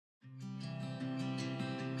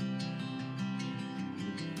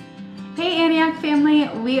Hey Antioch family,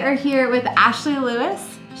 we are here with Ashley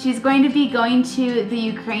Lewis. She's going to be going to the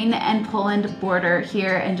Ukraine and Poland border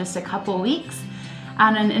here in just a couple weeks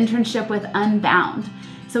on an internship with Unbound.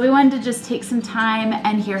 So we wanted to just take some time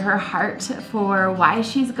and hear her heart for why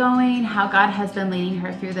she's going, how God has been leading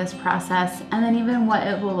her through this process, and then even what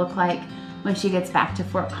it will look like when she gets back to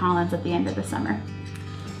Fort Collins at the end of the summer.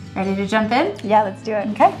 Ready to jump in? Yeah, let's do it.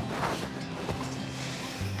 Okay.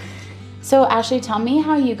 So Ashley, tell me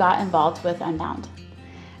how you got involved with Unbound.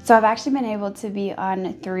 So I've actually been able to be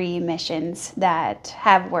on 3 missions that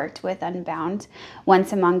have worked with Unbound.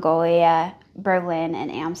 Once in Mongolia, Berlin,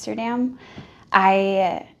 and Amsterdam.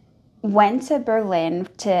 I went to Berlin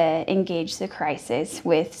to engage the crisis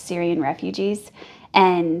with Syrian refugees,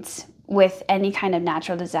 and with any kind of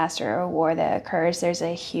natural disaster or war that occurs, there's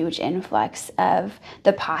a huge influx of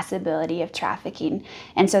the possibility of trafficking.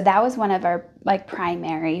 And so that was one of our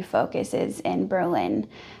primary focuses in Berlin.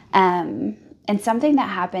 And something that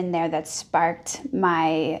happened there that sparked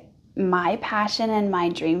my passion and my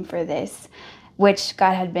dream for this, which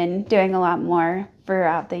God had been doing a lot more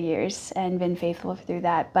throughout the years and been faithful through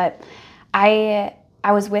that. But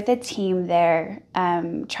I was with a team there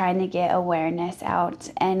trying to get awareness out,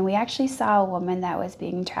 and we actually saw a woman that was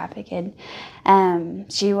being trafficked.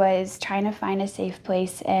 She was trying to find a safe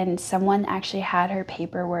place, and someone actually had her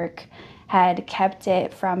paperwork, had kept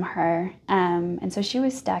it from her, and so she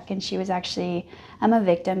was stuck, and she was actually a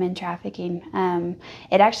victim in trafficking.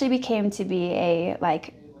 It actually became to be a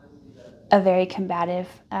very combative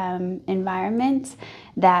environment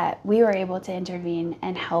that we were able to intervene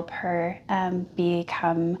and help her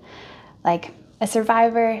become a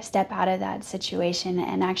survivor, step out of that situation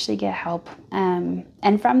and actually get help.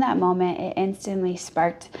 And from that moment, it instantly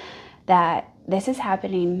sparked that this is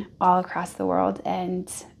happening all across the world, and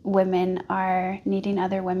women are needing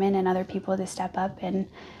other women and other people to step up and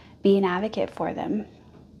be an advocate for them.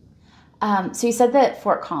 So you said that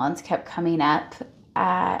Fort Collins kept coming up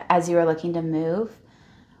as you were looking to move.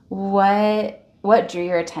 What drew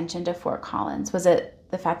your attention to Fort Collins? Was it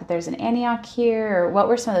the fact that there's an Antioch here, or what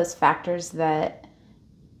were some of those factors that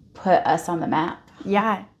put us on the map?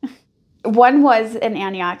 Yeah, one was an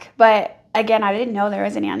Antioch, but again, I didn't know there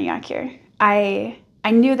was an Antioch here. I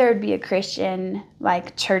knew there would be a Christian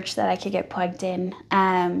church that I could get plugged in.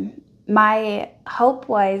 My hope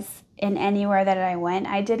was in anywhere that I went,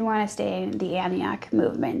 I did want to stay in the Antioch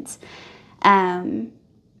movement.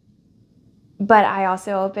 But I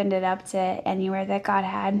also opened it up to anywhere that God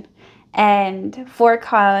had. And Fort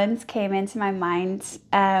Collins came into my mind,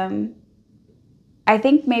 I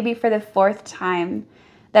think maybe for the 4th time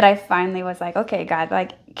that I finally was like, okay,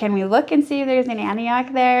 God, can we look and see if there's an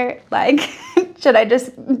Antioch there? Should I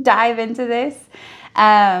just dive into this?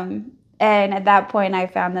 And at that point, I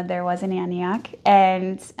found that there was an Antioch,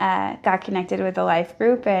 and got connected with a life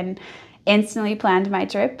group and instantly planned my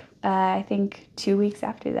trip, I think 2 weeks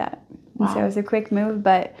after that. Wow. And so it was a quick move,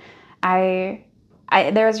 but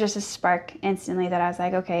there was just a spark instantly that I was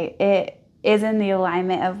like, okay, it is in the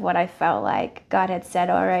alignment of what I felt like God had said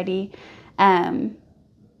already,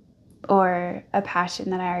 or a passion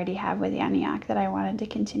that I already have with Antioch that I wanted to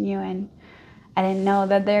continue. And I didn't know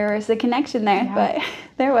that there was a connection there, yeah. But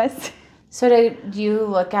there was. So did you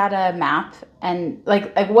look at a map and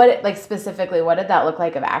what specifically, what did that look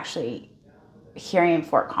like of actually hearing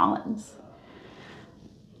Fort Collins?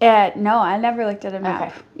 No, I never looked at a map.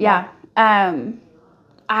 Okay. Yeah.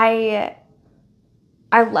 I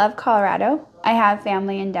love Colorado. I have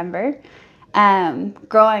family in Denver.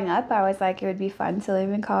 Growing up, I was like, it would be fun to live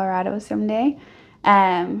in Colorado someday.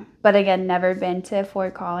 But again, never been to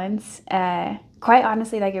Fort Collins. Quite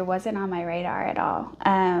honestly, it wasn't on my radar at all.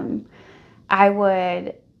 I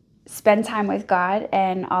would spend time with God,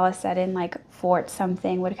 and all of a sudden, Fort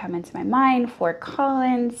something would come into my mind, Fort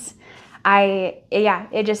Collins.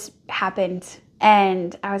 It just happened.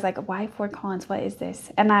 And I was like, why Fort Collins? What is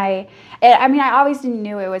this? And I always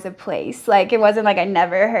knew it was a place. It wasn't I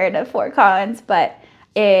never heard of Fort Collins, but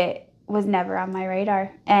it was never on my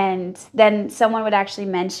radar. And then someone would actually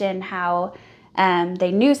mention how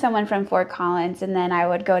they knew someone from Fort Collins, and then I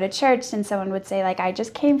would go to church and someone would say I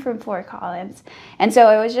just came from Fort Collins. And so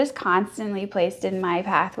it was just constantly placed in my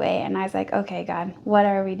pathway, and I was like, okay, God, what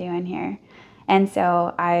are we doing here? And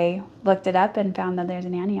so I looked it up and found that there's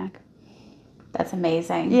an Antioch. That's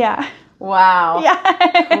amazing. Yeah. Wow.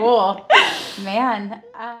 Yeah. Cool. Man.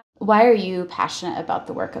 Why are you passionate about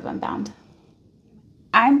the work of Unbound?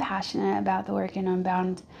 I'm passionate about the work in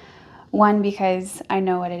Unbound. One, because I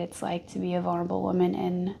know what it's like to be a vulnerable woman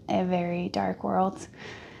in a very dark world.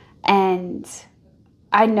 And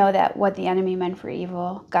I know that what the enemy meant for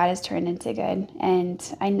evil, God has turned into good.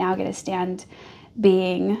 And I now get to stand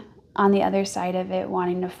being on the other side of it,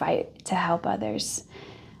 wanting to fight to help others.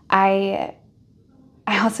 I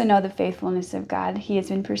also know the faithfulness of God. He has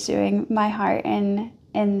been pursuing my heart in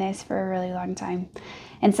this for a really long time.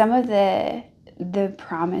 And some of the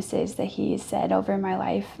promises that he said over my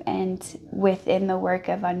life and within the work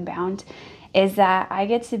of Unbound is that I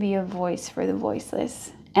get to be a voice for the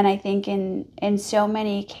voiceless. And I think in so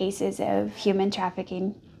many cases of human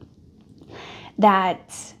trafficking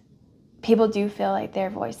that people do feel like they're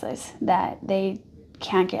voiceless, that they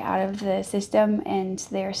can't get out of the system and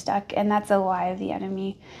they're stuck. And that's a lie of the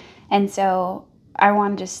enemy. And so I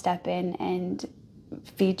want to just step in and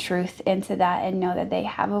feed truth into that and know that they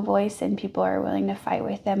have a voice and people are willing to fight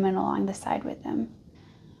with them and along the side with them.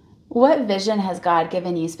 What vision has God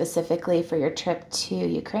given you specifically for your trip to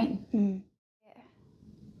Ukraine?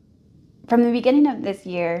 From the beginning of this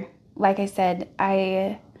year, like I said,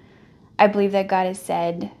 I believe that God has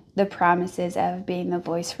said the promises of being the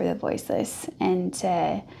voice for the voiceless. And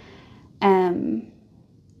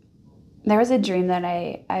there was a dream that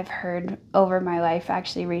I've heard over my life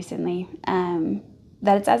actually recently,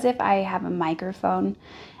 that it's as if I have a microphone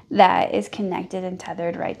that is connected and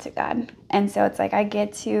tethered right to God. And so it's like I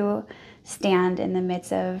get to stand in the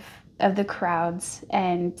midst of the crowds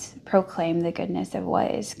and proclaim the goodness of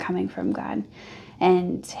what is coming from God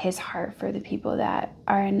and his heart for the people that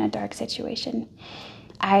are in a dark situation.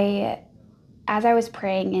 As I was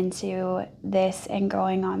praying into this and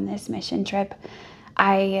going on this mission trip,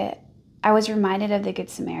 I was reminded of the Good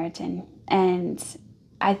Samaritan. And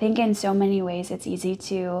I think in so many ways it's easy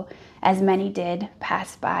to, as many did,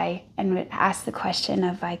 pass by and would ask the question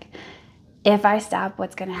of like, if I stop,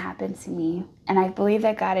 what's going to happen to me? And I believe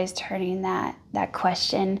that God is turning that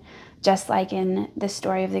question, just like in the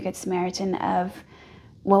story of the Good Samaritan, of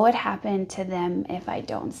what would happen to them if I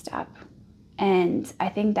don't stop? And I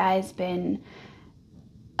think that has been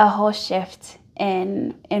a whole shift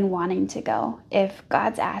in wanting to go. If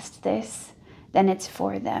God's asked this, then it's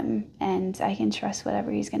for them, and I can trust whatever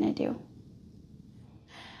he's going to do.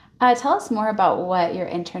 Tell us more about what your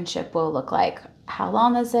internship will look like. How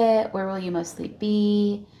long is it? Where will you mostly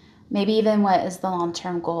be? Maybe even what is the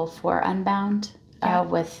long-term goal for Unbound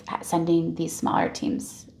with sending these smaller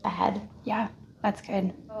teams ahead? Yeah, that's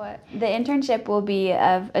good. The internship will be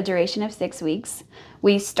of a duration of 6 weeks.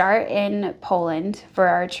 We start in Poland for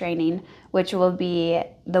our training, which will be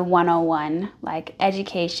the 101, like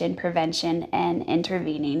education, prevention, and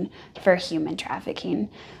intervening for human trafficking.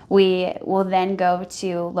 We will then go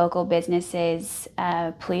to local businesses,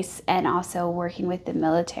 police, and also working with the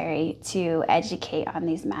military to educate on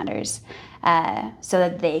these matters so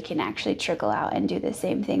that they can actually trickle out and do the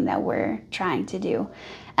same thing that we're trying to do.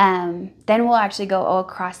 Then we'll actually go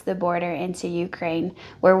across the border into Ukraine,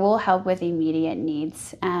 where we'll help with immediate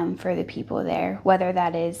needs for the people there, whether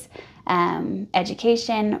that is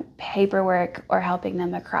education, paperwork, or helping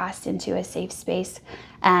them across into a safe space,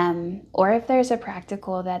 or if there's a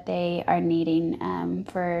practical that they are needing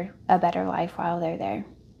for a better life while they're there.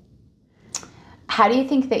 How do you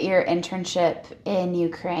think that your internship in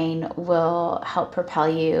Ukraine will help propel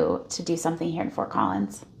you to do something here in Fort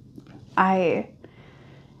Collins? I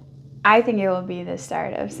think it will be the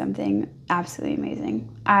start of something absolutely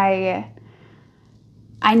amazing. I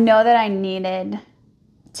know that I needed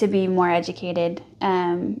to be more educated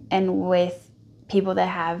and with people that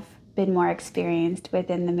have been more experienced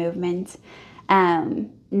within the movement.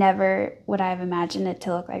 Never would I have imagined it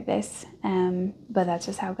to look like this, but that's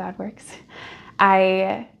just how God works.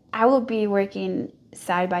 I will be working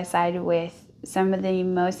side by side with some of the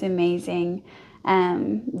most amazing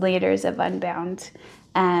leaders of Unbound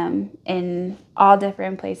in all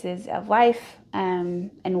different places of life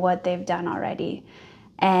and what they've done already.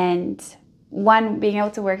 And one, being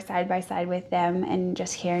able to work side by side with them and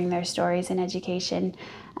just hearing their stories and education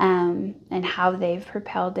and how they've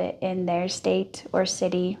propelled it in their state or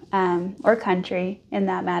city or country, in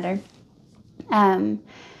that matter,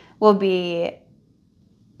 will be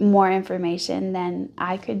more information than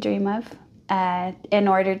I could dream of in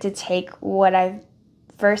order to take what I've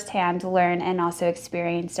firsthand learned and also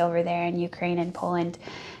experienced over there in Ukraine and Poland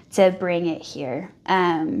to bring it here.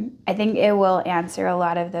 I think it will answer a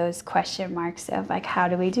lot of those question marks of like, how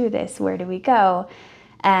do we do this? Where do we go?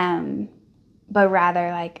 But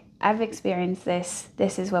rather like, I've experienced this.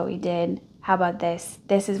 This is what we did. How about this?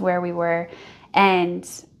 This is where we were. And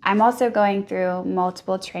I'm also going through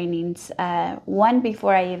multiple trainings, one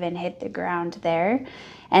before I even hit the ground there.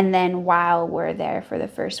 And then while we're there for the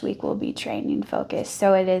first week, we'll be training focused.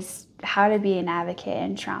 So it is how to be an advocate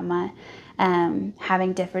in trauma,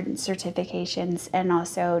 having different certifications, and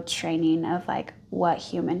also training of like what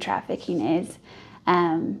human trafficking is,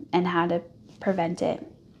 and how to prevent it.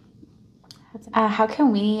 How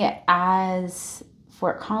can we, as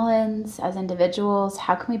Fort Collins, as individuals,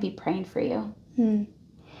 how can we be praying for you?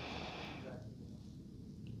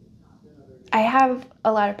 I have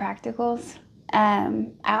a lot of practicals.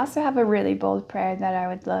 I also have a really bold prayer that I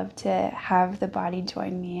would love to have the body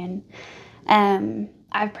join me in.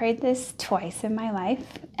 I've prayed this twice in my life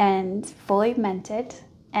and fully meant it,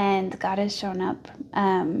 and God has shown up.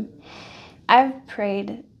 I've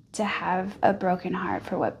prayed to have a broken heart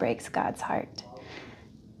for what breaks God's heart.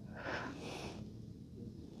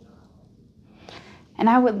 And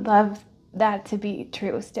I would love that to be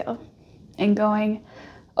true still. And going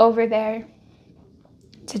over there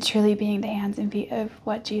to truly being the hands and feet of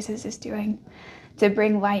what Jesus is doing, to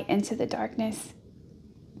bring light into the darkness.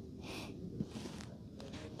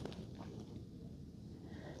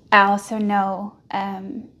 I also know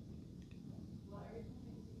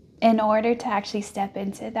in order to actually step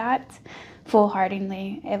into that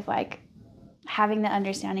full-heartedly, of like having the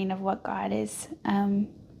understanding of what God is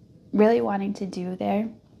really wanting to do there,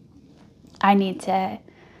 I need to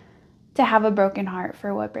have a broken heart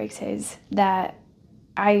for what breaks his, that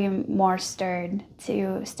I am more stirred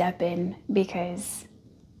to step in because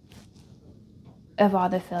of all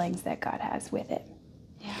the feelings that God has with it.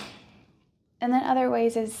 Yeah. And then other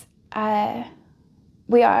ways is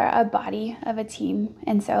we are a body of a team.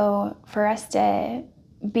 And so for us to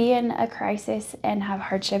be in a crisis and have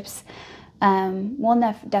hardships, we'll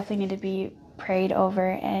definitely need to be prayed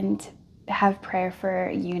over and have prayer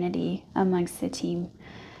for unity amongst the team,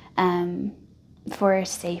 for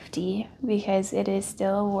safety, because it is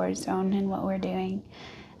still a war zone in what we're doing.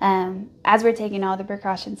 As we're taking all the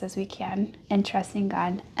precautions as we can and trusting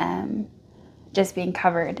God, just being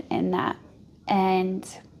covered in that. And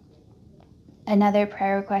another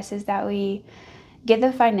prayer request is that we get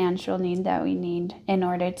the financial need that we need in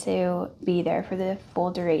order to be there for the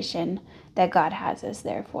full duration that God has us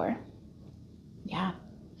there for. Yeah.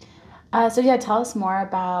 Tell us more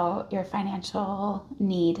about your financial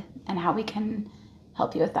need and how we can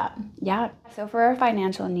help you with that. Yeah. So for our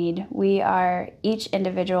financial need, each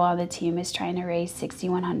individual on the team is trying to raise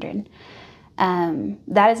 $6,100.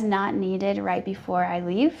 That is not needed right before I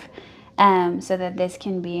leave, so that this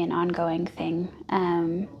can be an ongoing thing.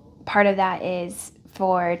 Part of that is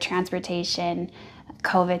for transportation,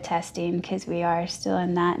 COVID testing, because we are still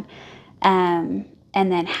in that, and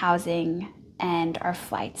then housing and our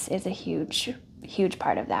flights is a huge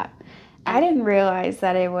part of that. I didn't realize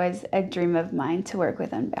that it was a dream of mine to work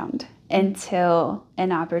with Unbound until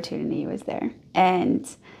an opportunity was there. And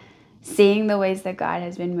seeing the ways that God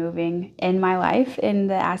has been moving in my life, in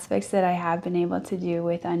the aspects that I have been able to do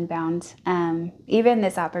with Unbound, even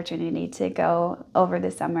this opportunity to go over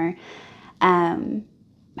the summer,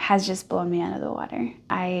 has just blown me out of the water.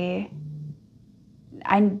 I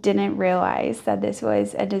didn't realize that this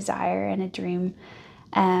was a desire and a dream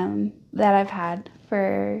that I've had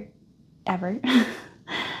forever.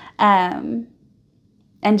 And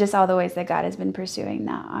just all the ways that God has been pursuing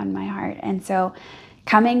that on my heart. And so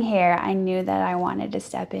coming here, I knew that I wanted to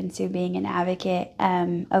step into being an advocate,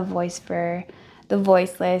 a voice for the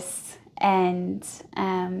voiceless, and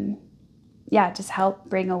just help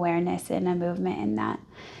bring awareness and a movement in that.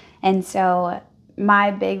 And so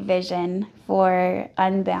my big vision for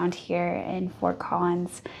Unbound here in Fort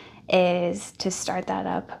Collins is to start that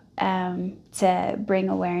up, to bring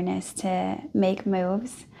awareness, to make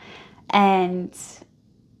moves. And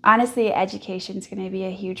honestly, education is going to be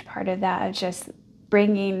a huge part of that, of just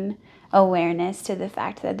bringing awareness to the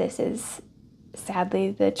fact that this is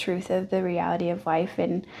sadly the truth of the reality of life,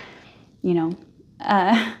 and,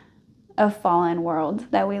 a fallen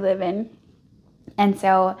world that we live in. And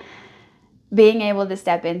so being able to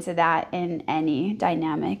step into that in any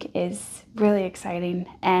dynamic is really exciting.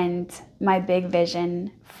 And my big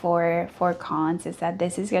vision for Fort Collins is that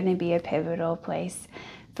this is going to be a pivotal place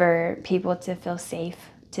for people to feel safe,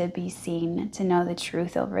 to be seen, to know the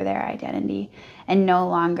truth over their identity, and no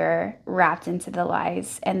longer wrapped into the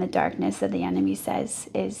lies and the darkness that the enemy says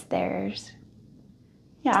is theirs.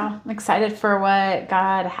 Yeah, I'm excited for what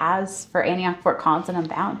God has for Antioch, Fort Collins, and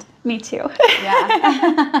Unbound. Me too.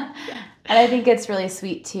 Yeah. And I think it's really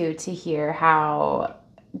sweet, too, to hear how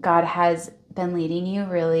God has been leading you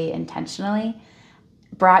really intentionally,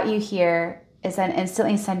 brought you here, is then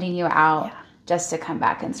instantly sending you out just to come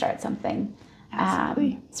back and start something.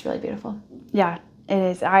 Absolutely. It's really beautiful. Yeah, it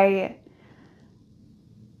is. I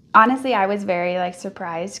was very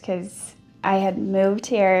surprised, because I had moved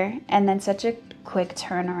here, and then such a quick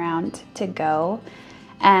turnaround to go.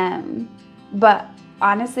 But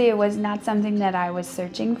honestly, it was not something that I was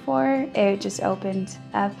searching for. It just opened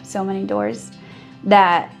up so many doors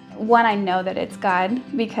that, one, I know that it's God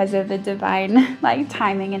because of the divine like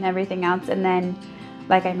timing and everything else. And then,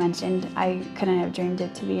 like I mentioned, I couldn't have dreamed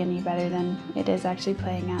it to be any better than it is actually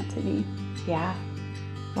playing out to be. Yeah.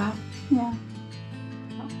 Wow. Yeah.